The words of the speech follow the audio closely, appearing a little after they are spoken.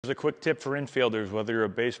Here's a quick tip for infielders, whether you're a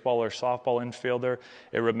baseball or softball infielder,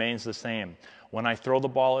 it remains the same. When I throw the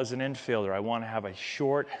ball as an infielder, I want to have a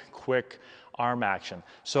short, quick arm action.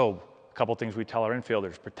 So a couple things we tell our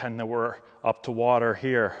infielders: pretend that we're up to water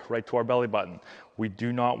here, right to our belly button. We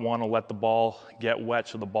do not want to let the ball get wet,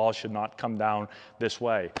 so the ball should not come down this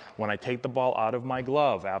way. When I take the ball out of my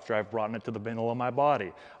glove, after I've brought it to the middle of my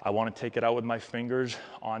body, I want to take it out with my fingers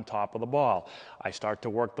on top of the ball. I start to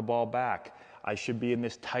work the ball back. I should be in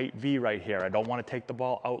this tight V right here. I don't want to take the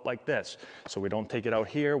ball out like this. So we don't take it out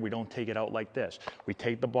here, we don't take it out like this. We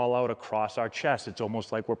take the ball out across our chest. It's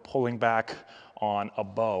almost like we're pulling back on a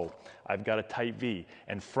bow. I've got a tight V.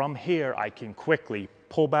 And from here, I can quickly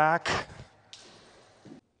pull back.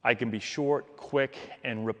 I can be short, quick,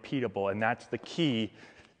 and repeatable. And that's the key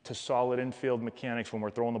to solid infield mechanics when we're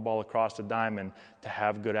throwing the ball across the diamond to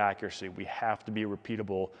have good accuracy. We have to be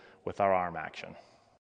repeatable with our arm action.